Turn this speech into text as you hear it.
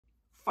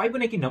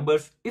Fibonacci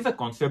numbers is a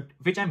concept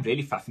which I'm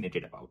really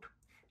fascinated about.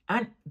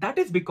 And that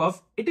is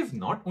because it is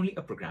not only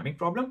a programming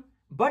problem,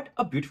 but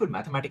a beautiful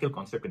mathematical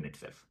concept in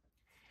itself.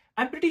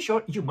 I'm pretty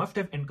sure you must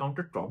have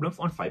encountered problems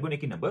on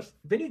Fibonacci numbers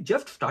when you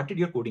just started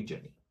your coding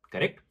journey,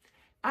 correct?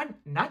 And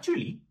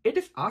naturally, it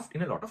is asked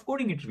in a lot of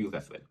coding interviews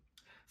as well.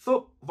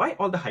 So why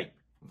all the hype?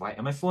 Why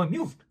am I so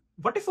amused?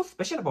 What is so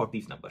special about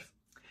these numbers?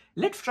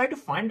 Let's try to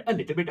find a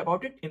little bit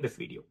about it in this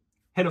video.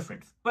 Hello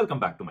friends, welcome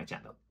back to my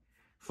channel.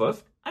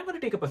 First, I'm going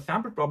to take up a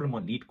sample problem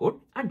on LeetCode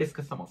and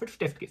discuss some of its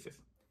test cases.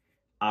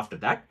 After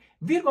that,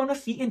 we're going to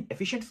see in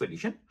efficient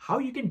solution how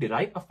you can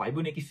derive a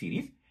Fibonacci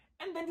series,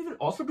 and then we will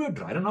also do a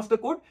dry run of the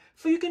code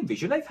so you can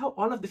visualize how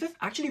all of this is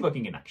actually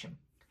working in action.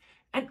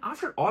 And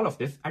after all of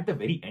this, at the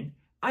very end,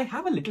 I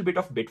have a little bit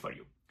of bit for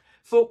you.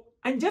 So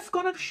I'm just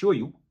going to show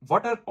you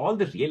what are all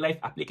the real life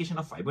application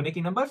of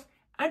Fibonacci numbers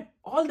and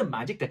all the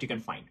magic that you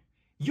can find.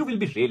 You will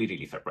be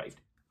really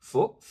surprised.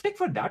 So stick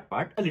for that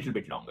part a little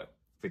bit longer.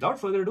 Without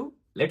further ado,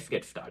 let's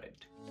get started.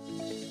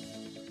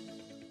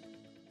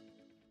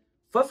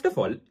 First of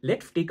all,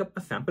 let's take up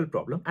a sample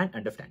problem and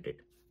understand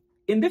it.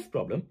 In this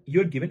problem,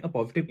 you're given a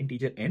positive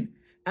integer n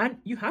and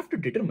you have to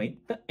determine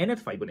the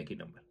nth Fibonacci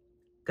number,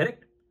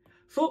 correct?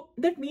 So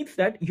that means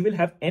that you will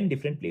have n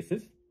different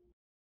places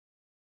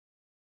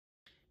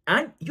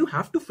and you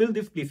have to fill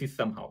these places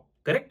somehow,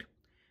 correct?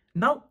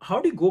 Now, how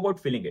do you go about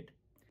filling it?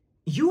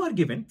 You are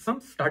given some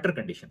starter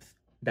conditions,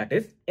 that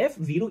is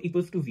f0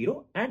 equals to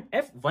 0 and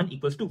f1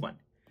 equals to 1.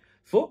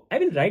 So I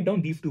will write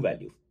down these two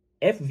values,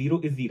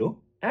 f0 is 0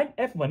 and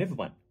f1 is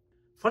 1.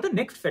 For the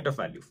next set of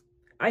values,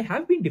 I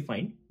have been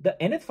defined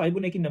the nth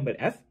Fibonacci number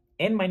as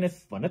n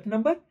minus 1th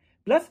number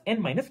plus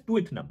n minus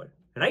 2th number,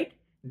 right?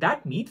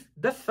 That means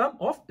the sum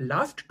of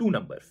last two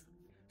numbers.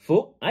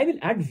 So I will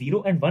add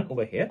 0 and 1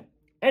 over here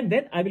and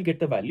then I will get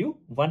the value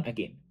 1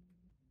 again.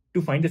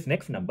 To find this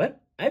next number,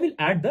 I will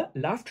add the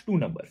last two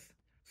numbers.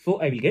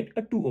 So I will get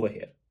a 2 over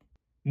here.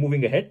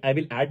 Moving ahead, I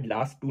will add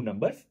last two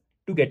numbers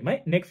to get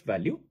my next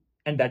value,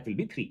 and that will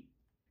be 3.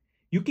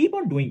 You keep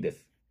on doing this,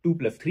 2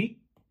 plus 3,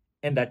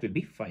 and that will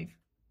be 5.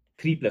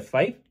 3 plus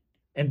 5,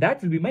 and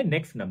that will be my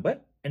next number,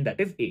 and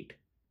that is 8.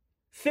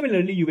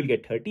 Similarly, you will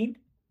get 13,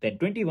 then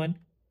 21,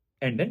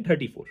 and then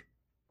 34.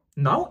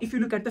 Now, if you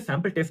look at the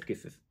sample test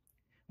cases,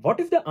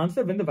 what is the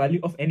answer when the value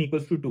of n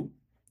equals to 2?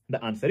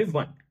 The answer is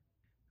 1.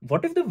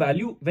 What is the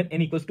value when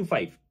n equals to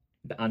 5?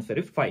 The answer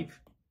is 5.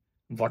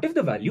 What is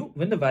the value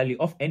when the value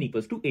of n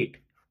equals to 8?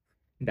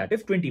 That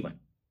is 21.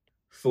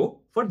 So,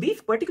 for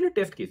these particular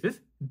test cases,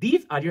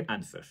 these are your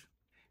answers.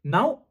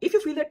 Now, if you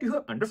feel that you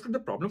have understood the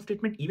problem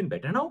statement even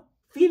better now,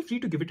 feel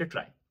free to give it a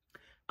try.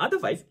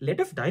 Otherwise,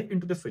 let us dive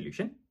into the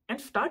solution and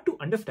start to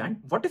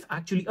understand what is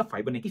actually a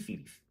Fibonacci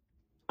series.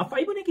 A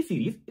Fibonacci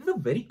series is a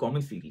very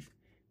common series,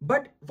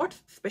 but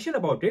what's special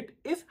about it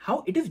is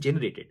how it is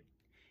generated.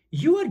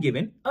 You are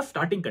given a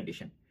starting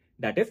condition,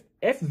 that is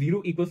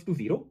f0 equals to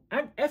 0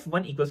 and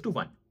f1 equals to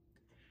 1.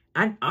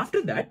 And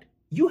after that,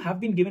 you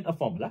have been given a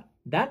formula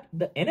that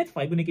the nth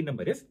Fibonacci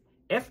number is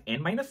fn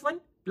minus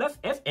 1 plus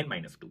fn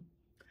minus 2.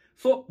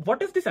 So what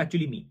does this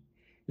actually mean?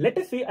 Let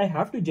us say I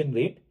have to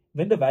generate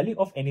when the value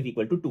of n is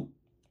equal to 2.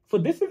 So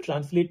this will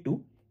translate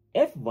to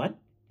f1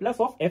 plus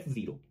of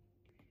f0.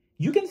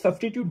 You can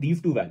substitute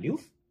these two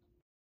values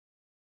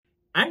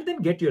and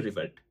then get your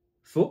result.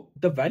 So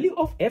the value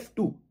of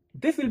f2,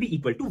 this will be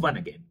equal to 1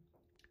 again.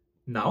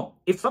 Now,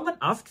 if someone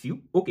asks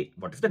you, okay,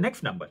 what is the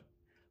next number?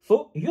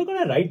 So you're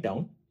going to write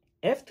down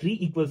f3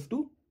 equals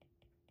to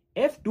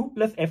f2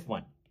 plus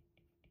f1.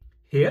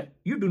 Here,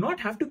 you do not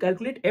have to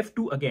calculate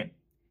f2 again.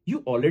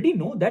 You already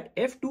know that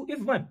f2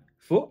 is 1.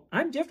 So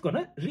I'm just going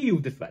to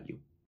reuse this value.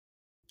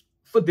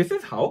 So this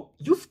is how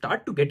you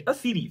start to get a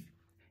series.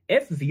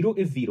 f0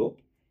 is 0,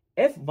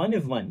 f1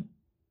 is 1,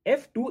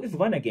 f2 is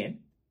 1 again,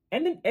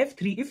 and then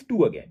f3 is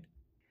 2 again.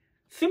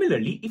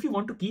 Similarly, if you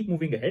want to keep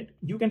moving ahead,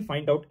 you can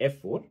find out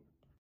f4.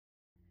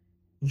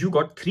 You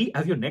got 3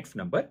 as your next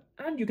number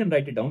and you can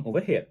write it down over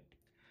here.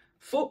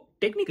 So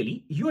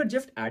technically, you are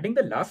just adding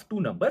the last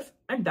two numbers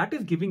and that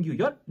is giving you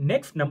your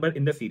next number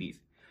in the series.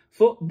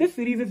 So this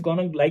series is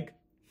gonna like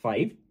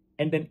 5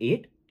 and then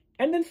 8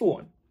 and then so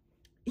on.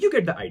 You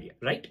get the idea,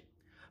 right?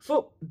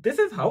 So this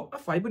is how a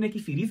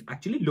Fibonacci series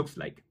actually looks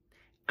like.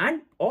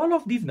 And all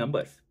of these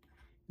numbers,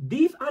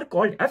 these are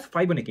called as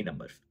Fibonacci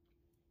numbers.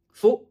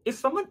 So if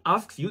someone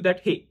asks you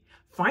that, hey,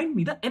 find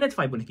me the nth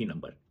Fibonacci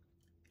number,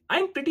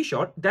 I'm pretty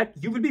sure that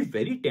you will be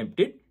very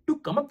tempted to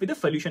come up with a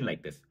solution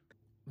like this.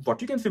 What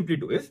you can simply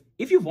do is,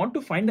 if you want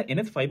to find the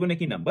nth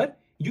Fibonacci number,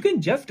 you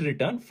can just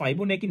return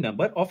Fibonacci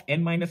number of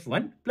n minus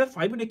 1 plus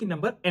Fibonacci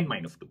number n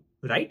minus 2,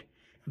 right?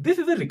 This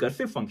is a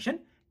recursive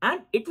function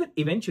and it will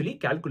eventually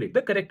calculate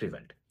the correct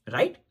result,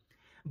 right?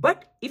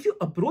 But if you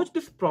approach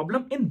this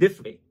problem in this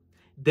way,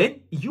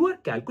 then you are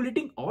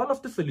calculating all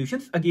of the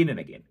solutions again and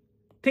again.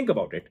 Think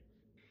about it.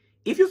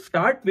 If you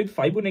start with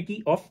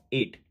Fibonacci of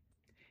 8,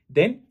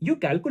 then you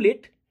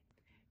calculate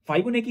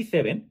Fibonacci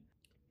 7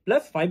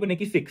 plus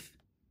Fibonacci 6.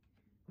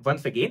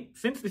 Once again,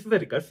 since this is a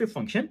recursive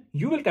function,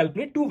 you will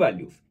calculate two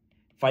values,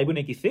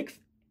 Fibonacci 6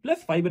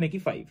 plus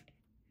Fibonacci 5.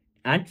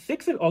 And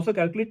 6 will also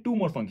calculate two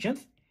more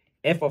functions,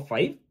 f of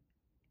 5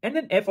 and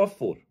then f of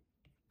 4.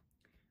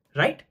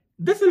 Right?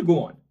 This will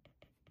go on.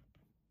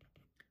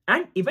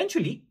 And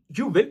eventually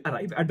you will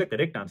arrive at the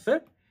correct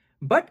answer.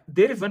 But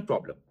there is one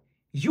problem.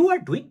 You are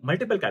doing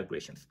multiple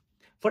calculations.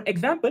 For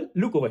example,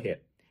 look over here.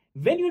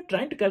 When you're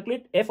trying to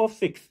calculate f of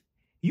 6,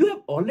 you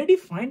have already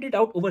found it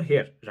out over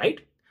here, right?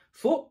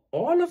 So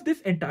all of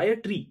this entire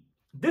tree,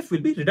 this will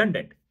be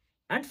redundant.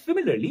 And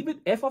similarly with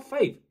f of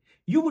 5,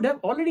 you would have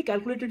already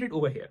calculated it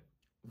over here.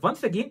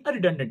 Once again, a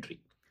redundant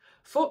tree.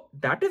 So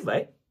that is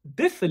why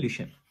this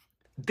solution,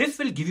 this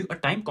will give you a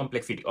time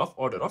complexity of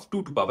order of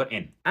 2 to power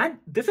n. And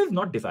this is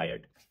not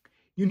desired.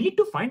 You need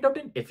to find out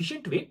an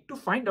efficient way to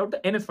find out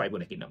the nth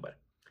Fibonacci number.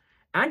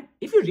 And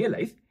if you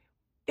realize,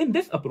 in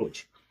this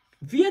approach,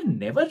 we are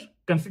never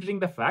considering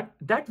the fact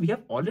that we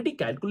have already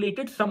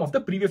calculated some of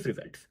the previous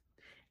results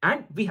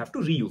and we have to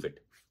reuse it.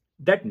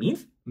 That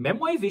means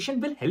memoization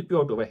will help you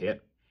out over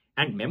here.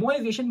 And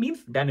memoization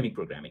means dynamic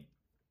programming.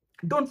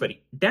 Don't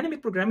worry,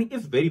 dynamic programming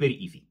is very, very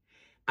easy.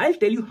 I'll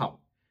tell you how.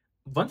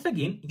 Once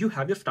again, you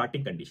have your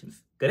starting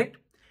conditions, correct?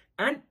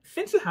 And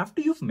since you have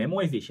to use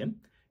memoization,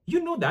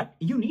 you know that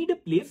you need a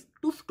place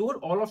to store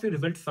all of your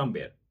results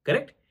somewhere,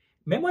 correct?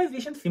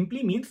 Memoization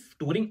simply means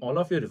storing all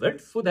of your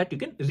results so that you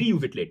can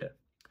reuse it later.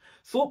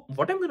 So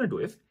what I'm going to do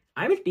is,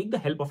 I will take the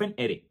help of an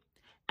array.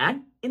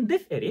 And in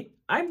this array,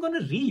 I'm going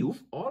to reuse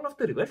all of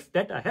the results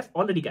that I have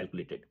already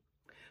calculated.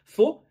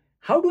 So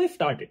how do I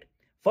start it?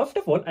 First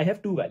of all, I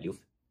have two values,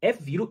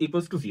 f0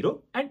 equals to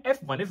 0 and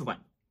f1 is 1.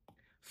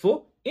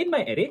 So in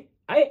my array,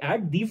 I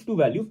add these two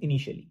values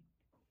initially.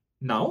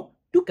 Now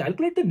to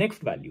calculate the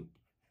next value,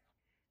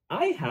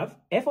 I have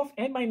f of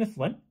n minus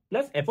 1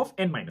 plus f of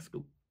n minus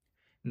 2.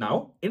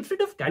 Now,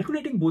 instead of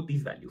calculating both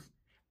these values,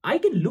 I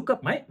can look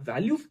up my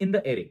values in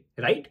the array,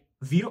 right?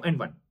 0 and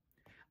 1.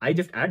 I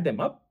just add them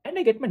up and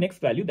I get my next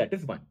value, that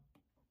is 1.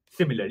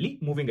 Similarly,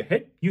 moving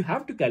ahead, you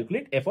have to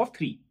calculate f of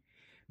 3.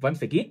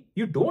 Once again,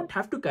 you don't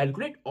have to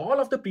calculate all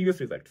of the previous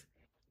results.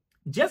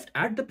 Just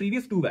add the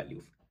previous two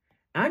values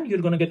and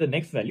you're going to get the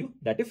next value,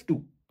 that is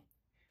 2.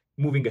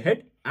 Moving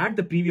ahead, add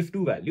the previous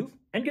two values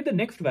and get the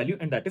next value,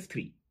 and that is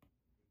 3.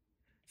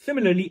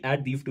 Similarly,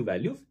 add these two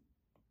values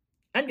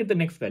and get the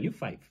next value,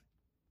 5.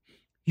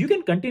 You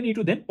can continue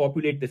to then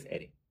populate this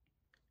array.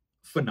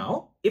 So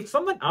now, if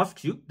someone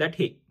asks you that,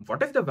 hey,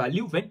 what is the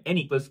value when n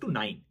equals to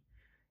 9?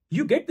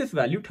 You get this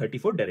value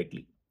 34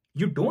 directly.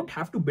 You don't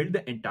have to build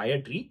the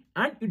entire tree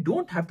and you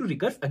don't have to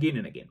recurse again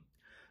and again.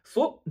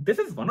 So this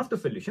is one of the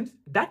solutions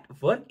that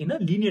work in a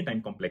linear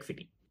time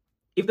complexity.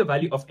 If the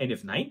value of n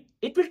is 9,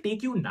 it will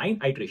take you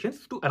 9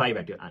 iterations to arrive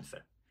at your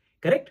answer.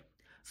 Correct?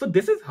 So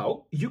this is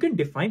how you can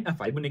define a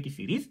Fibonacci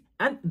series,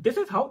 and this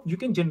is how you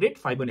can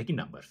generate Fibonacci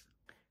numbers.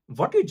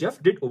 What you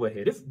just did over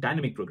here is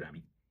dynamic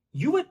programming.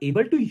 You were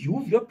able to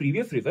use your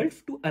previous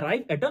results to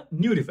arrive at a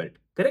new result,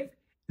 correct?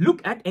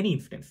 Look at any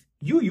instance.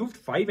 You used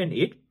 5 and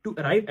 8 to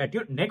arrive at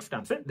your next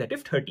answer, that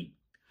is 30.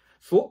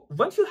 So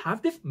once you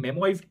have this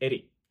memoized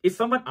array, if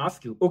someone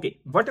asks you, okay,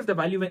 what is the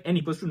value when n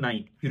equals to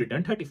 9? You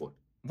return 34.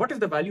 What is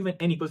the value when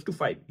n equals to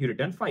 5? You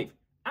return 5.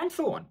 And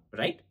so on,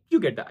 right? You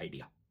get the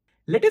idea.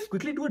 Let us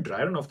quickly do a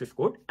dry run of this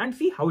code and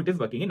see how it is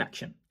working in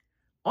action.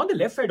 On the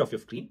left side of your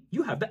screen,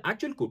 you have the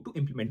actual code to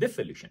implement this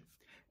solution.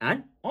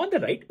 And on the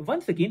right,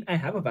 once again, I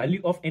have a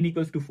value of n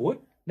equals to 4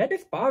 that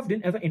is passed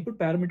in as an input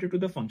parameter to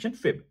the function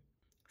fib.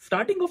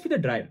 Starting off with the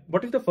dry run,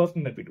 what is the first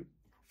thing that we do?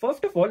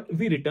 First of all,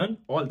 we return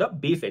all the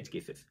base edge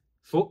cases.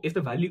 So if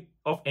the value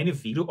of n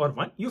is 0 or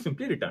 1, you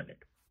simply return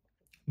it.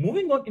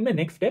 Moving on, in the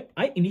next step,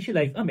 I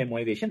initialize a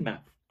memoization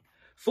map.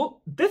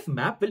 So this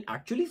map will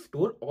actually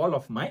store all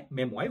of my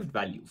memoized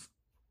values.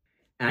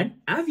 And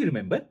as you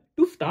remember,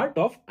 to start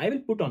off, I will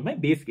put on my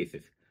base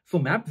cases. So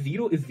map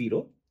 0 is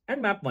 0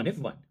 and map 1 is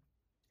 1.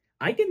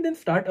 I can then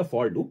start a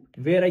for loop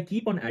where I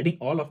keep on adding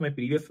all of my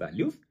previous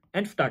values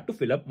and start to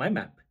fill up my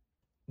map.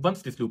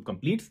 Once this loop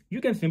completes, you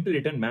can simply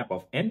return map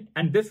of n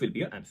and this will be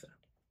your answer.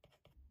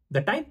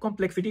 The time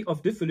complexity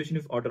of this solution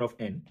is order of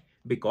n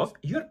because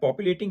you are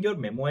populating your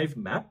memoized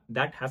map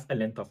that has a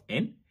length of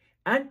n,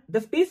 and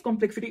the space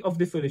complexity of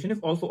this solution is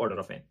also order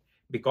of n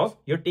because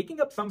you're taking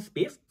up some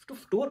space to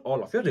store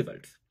all of your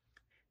results.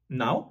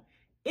 Now,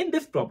 in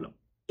this problem,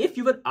 if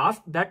you were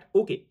asked that,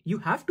 okay, you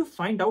have to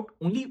find out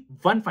only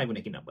one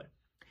Fibonacci number,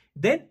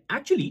 then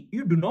actually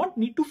you do not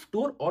need to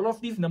store all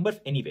of these numbers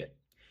anywhere.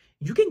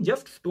 You can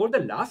just store the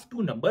last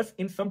two numbers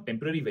in some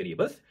temporary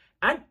variables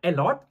and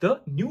allot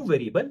the new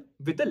variable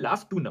with the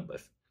last two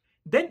numbers.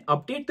 Then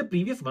update the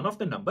previous one of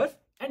the numbers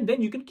and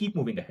then you can keep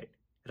moving ahead,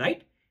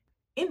 right?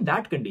 In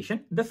that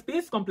condition, the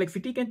space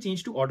complexity can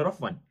change to order of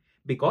 1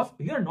 because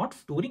you are not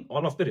storing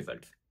all of the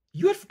results.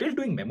 You are still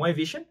doing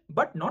memoization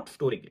but not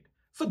storing it.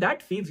 So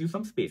that saves you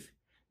some space.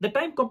 The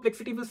time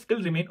complexity will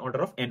still remain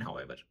order of n,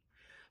 however.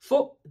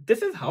 So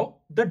this is how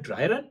the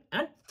dry run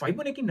and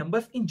Fibonacci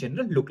numbers in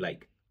general look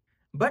like.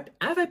 But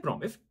as I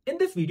promised, in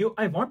this video,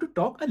 I want to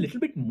talk a little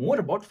bit more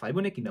about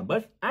Fibonacci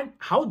numbers and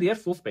how they are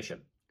so special.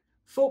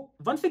 So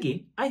once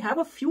again, I have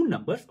a few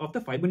numbers of the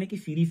Fibonacci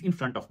series in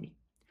front of me.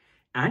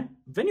 And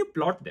when you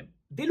plot them,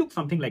 they look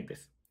something like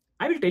this.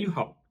 I will tell you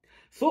how.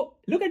 So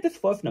look at this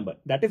first number,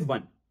 that is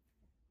 1.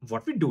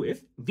 What we do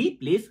is we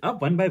place a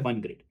 1 by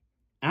 1 grid.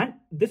 And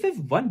this is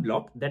one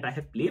block that I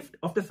have placed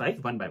of the size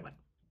 1 by 1.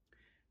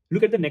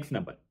 Look at the next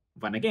number,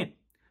 1 again.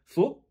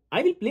 So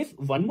I will place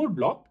one more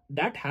block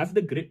that has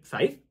the grid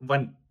size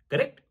 1,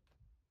 correct?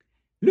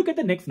 Look at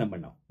the next number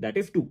now, that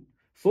is 2.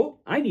 So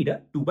I need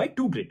a 2 by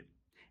 2 grid.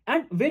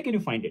 And where can you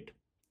find it?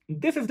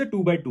 This is the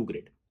 2 by 2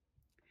 grid.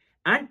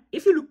 And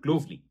if you look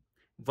closely,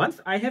 once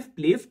I have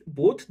placed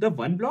both the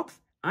 1 blocks,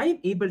 I am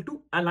able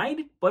to align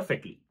it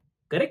perfectly,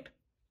 correct?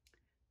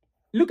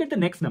 Look at the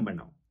next number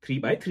now, 3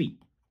 by 3.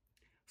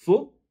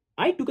 So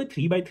I took a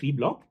 3 by 3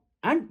 block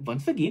and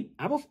once again,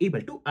 I was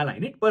able to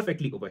align it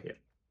perfectly over here.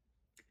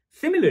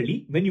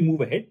 Similarly, when you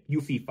move ahead,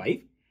 you see 5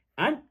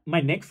 and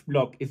my next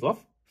block is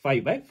of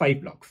 5 by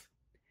 5 blocks.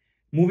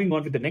 Moving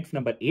on with the next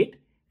number 8,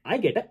 I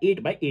get a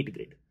 8 by 8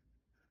 grid.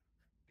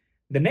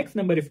 The next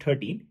number is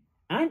 13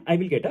 and I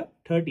will get a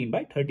 13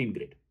 by 13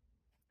 grid.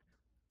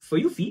 So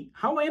you see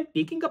how I am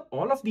taking up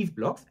all of these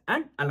blocks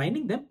and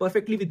aligning them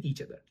perfectly with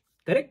each other,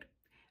 correct?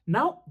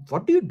 Now,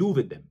 what do you do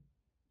with them?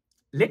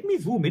 Let me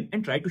zoom in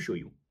and try to show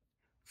you.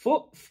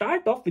 So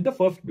start off with the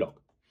first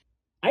block.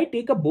 I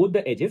take up both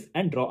the edges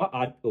and draw an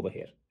arc over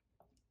here.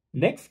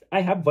 Next,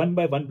 I have 1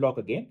 by 1 block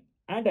again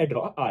and I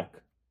draw an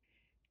arc.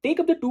 Take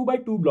up the 2 by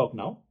 2 block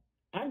now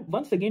and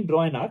once again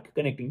draw an arc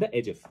connecting the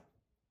edges.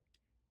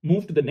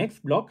 Move to the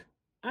next block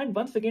and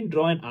once again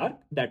draw an arc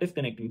that is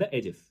connecting the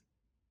edges.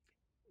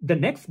 The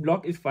next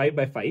block is 5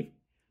 by 5.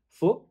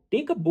 So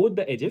take up both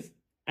the edges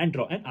and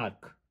draw an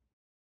arc.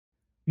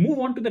 Move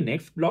on to the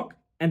next block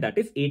and that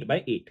is 8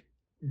 by 8.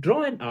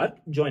 Draw an arc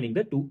joining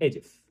the two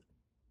edges.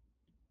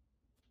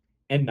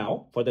 And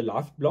now for the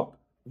last block,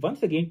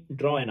 once again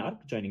draw an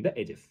arc joining the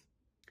edges.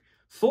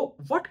 So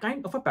what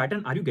kind of a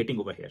pattern are you getting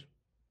over here?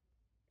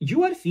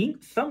 You are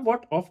seeing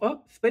somewhat of a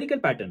spherical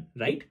pattern,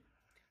 right?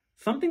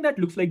 Something that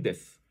looks like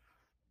this.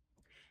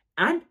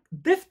 And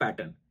this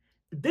pattern,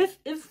 this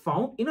is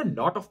found in a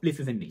lot of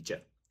places in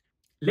nature.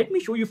 Let me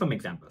show you some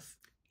examples.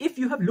 If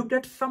you have looked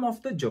at some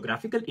of the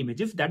geographical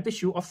images that they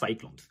show of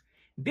cyclones,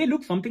 they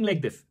look something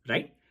like this,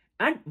 right?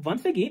 And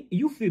once again,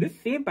 you see the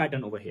same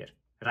pattern over here,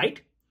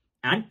 right?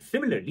 And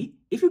similarly,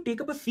 if you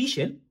take up a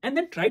seashell and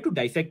then try to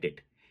dissect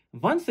it,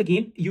 once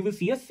again, you will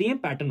see a same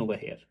pattern over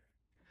here.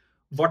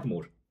 What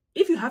more?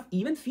 If you have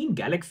even seen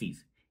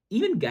galaxies,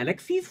 even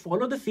galaxies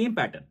follow the same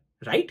pattern,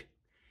 right?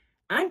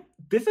 And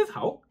this is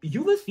how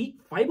you will see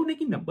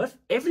Fibonacci numbers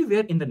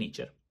everywhere in the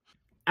nature.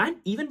 And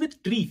even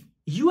with trees,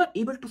 you are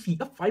able to see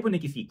a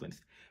Fibonacci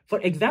sequence. For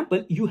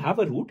example, you have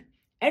a root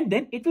and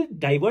then it will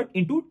divert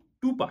into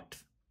two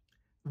parts.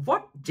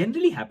 What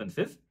generally happens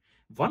is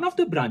one of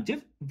the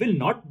branches will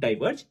not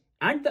diverge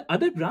and the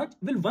other branch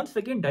will once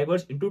again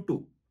diverge into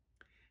two.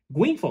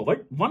 Going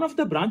forward, one of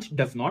the branch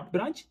does not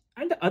branch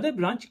and the other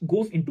branch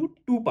goes into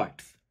two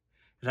parts,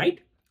 right?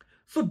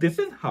 So this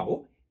is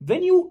how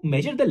when you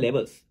measure the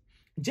levels,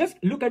 just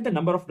look at the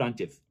number of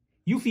branches.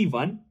 You see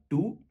 1,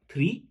 2,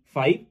 3,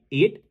 5,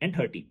 8 and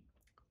 30.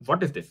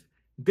 What is this?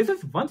 This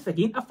is once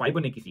again a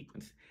Fibonacci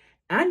sequence.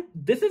 And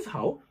this is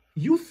how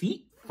you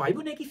see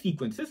Fibonacci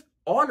sequences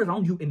all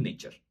around you in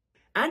nature.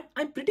 And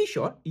I'm pretty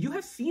sure you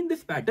have seen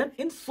this pattern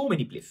in so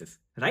many places,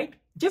 right?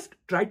 Just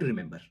try to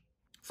remember.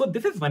 So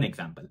this is one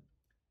example.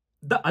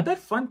 The other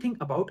fun thing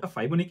about a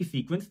Fibonacci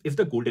sequence is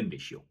the golden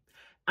ratio.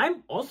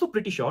 I'm also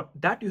pretty sure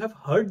that you have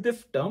heard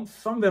this term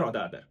somewhere or the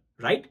other,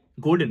 right?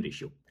 Golden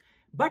ratio.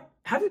 But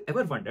have you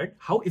ever wondered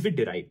how is it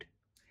derived?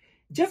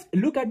 Just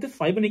look at this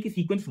Fibonacci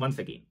sequence once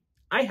again.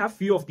 I have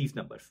few of these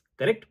numbers,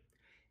 correct?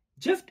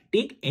 Just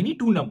take any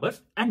two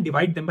numbers and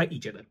divide them by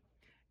each other.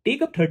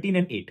 Take up 13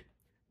 and 8.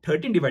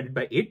 13 divided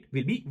by 8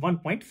 will be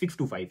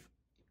 1.625.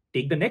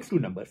 Take the next two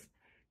numbers,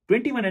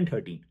 21 and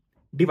 13.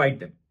 Divide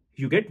them.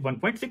 You get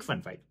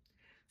 1.615.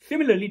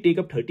 Similarly, take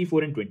up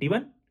 34 and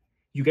 21.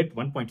 You get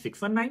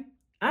 1.619.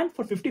 And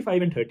for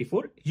 55 and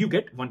 34, you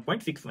get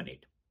 1.618.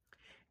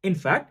 In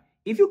fact,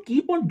 if you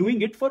keep on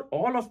doing it for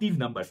all of these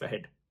numbers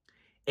ahead,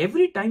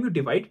 every time you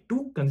divide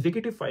two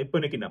consecutive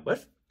Fibonacci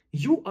numbers,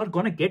 you are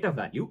going to get a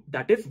value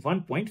that is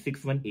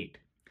 1.618.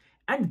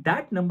 And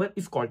that number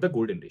is called the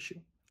golden ratio.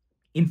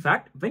 In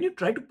fact, when you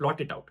try to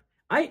plot it out,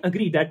 I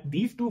agree that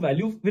these two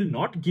values will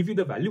not give you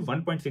the value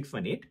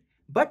 1.618.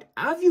 But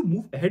as you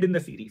move ahead in the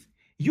series,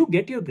 you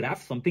get your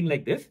graph something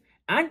like this.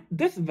 And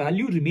this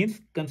value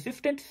remains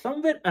consistent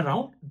somewhere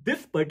around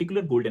this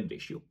particular golden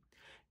ratio.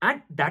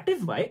 And that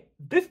is why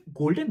this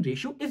golden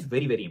ratio is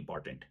very, very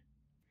important.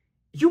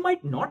 You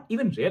might not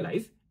even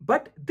realize,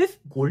 but this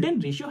golden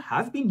ratio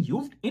has been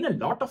used in a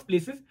lot of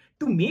places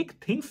to make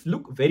things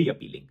look very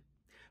appealing.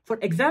 For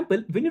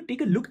example, when you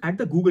take a look at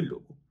the Google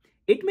logo,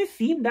 it may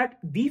seem that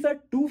these are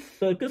two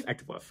circles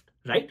at first,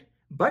 right?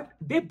 But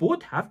they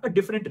both have a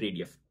different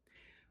radius.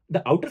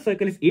 The outer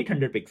circle is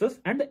 800 pixels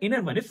and the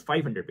inner one is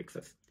 500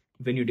 pixels.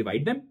 When you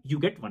divide them, you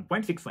get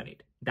 1.618.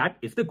 That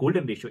is the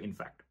golden ratio, in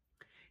fact.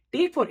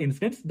 Take, for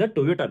instance, the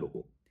Toyota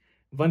logo.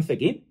 Once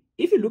again,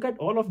 if you look at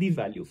all of these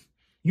values,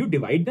 You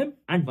divide them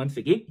and once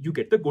again you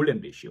get the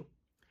golden ratio.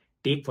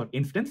 Take for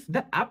instance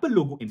the Apple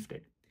logo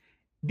instead.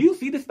 Do you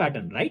see this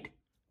pattern, right?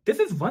 This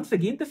is once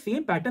again the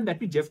same pattern that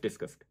we just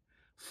discussed.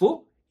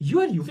 So you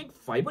are using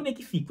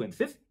Fibonacci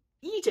sequences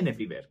each and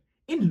everywhere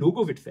in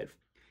logos itself.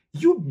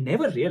 You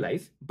never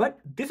realize, but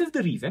this is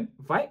the reason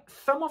why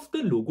some of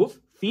the logos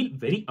feel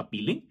very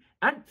appealing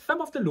and some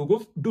of the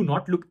logos do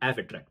not look as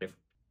attractive.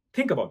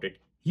 Think about it.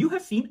 You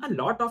have seen a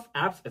lot of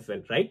apps as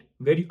well, right?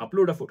 Where you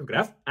upload a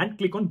photograph and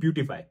click on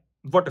beautify.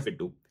 What does it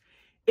do?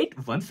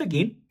 It once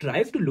again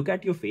tries to look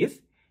at your face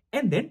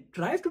and then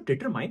tries to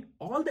determine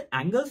all the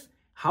angles,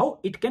 how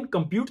it can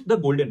compute the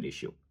golden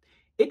ratio.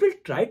 It will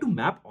try to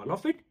map all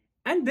of it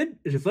and then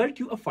result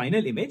you a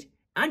final image,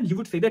 and you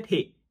would say that,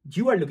 hey,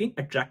 you are looking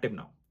attractive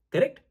now,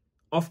 correct?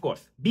 Of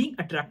course, being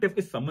attractive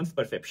is someone's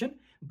perception,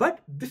 but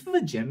this is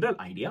a general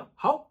idea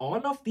how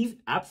all of these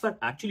apps are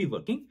actually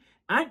working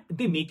and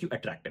they make you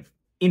attractive.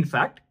 In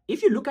fact,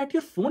 if you look at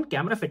your phone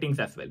camera settings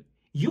as well,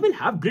 you will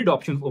have grid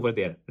options over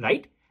there,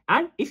 right?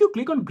 And if you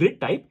click on grid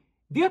type,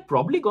 they are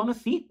probably gonna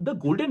see the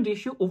golden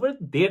ratio over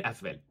there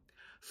as well.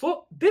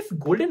 So this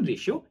golden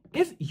ratio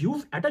is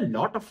used at a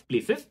lot of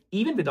places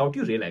even without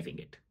you realizing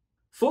it.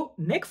 So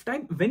next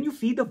time when you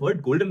see the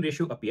word golden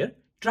ratio appear,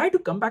 try to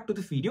come back to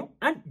this video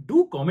and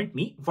do comment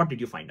me what did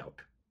you find out.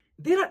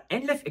 There are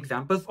endless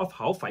examples of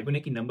how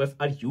Fibonacci numbers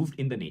are used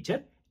in the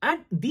nature,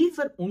 and these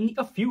are only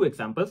a few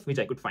examples which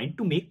I could find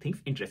to make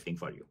things interesting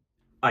for you.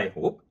 I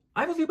hope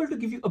I was able to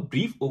give you a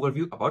brief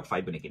overview about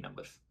Fibonacci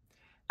numbers.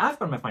 As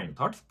per my final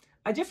thoughts,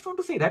 I just want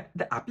to say that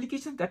the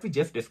applications that we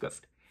just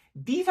discussed,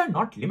 these are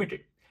not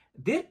limited.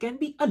 There can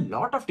be a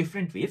lot of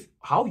different ways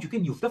how you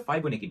can use the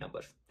Fibonacci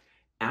numbers.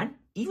 And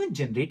even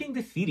generating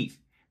this series,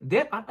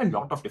 there are a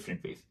lot of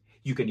different ways.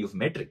 You can use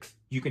metrics,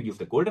 you can use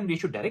the golden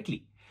ratio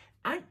directly.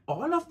 And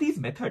all of these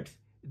methods,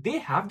 they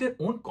have their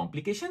own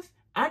complications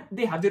and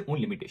they have their own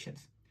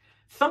limitations.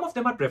 Some of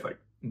them are preferred.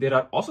 There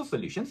are also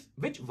solutions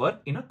which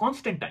work in a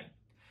constant time.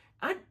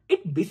 And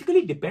it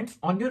basically depends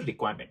on your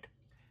requirement.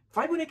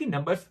 Fibonacci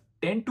numbers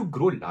tend to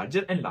grow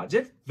larger and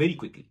larger very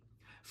quickly.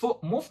 So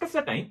most of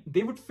the time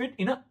they would fit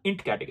in a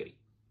int category.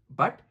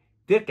 But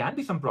there can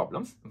be some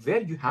problems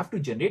where you have to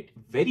generate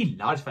very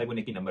large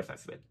Fibonacci numbers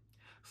as well.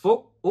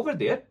 So over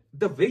there,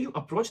 the way you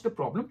approach the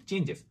problem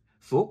changes.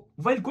 So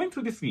while going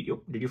through this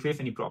video, did you face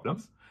any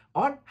problems?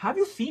 Or have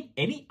you seen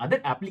any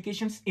other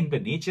applications in the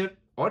nature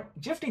or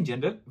just in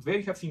general where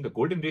you have seen the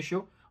golden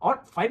ratio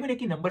or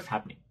Fibonacci numbers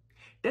happening?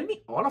 Tell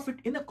me all of it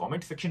in the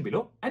comment section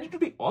below, and it will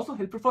be also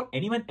helpful for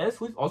anyone else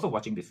who is also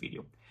watching this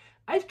video.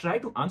 I'll try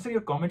to answer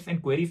your comments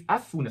and queries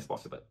as soon as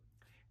possible.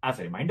 As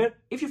a reminder,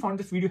 if you found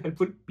this video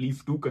helpful,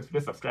 please do consider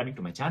subscribing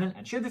to my channel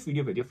and share this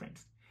video with your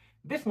friends.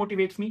 This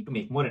motivates me to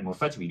make more and more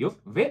such videos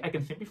where I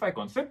can simplify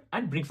concept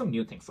and bring some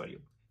new things for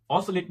you.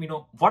 Also let me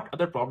know what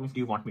other problems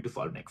do you want me to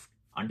solve next.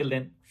 Until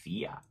then,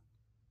 see ya.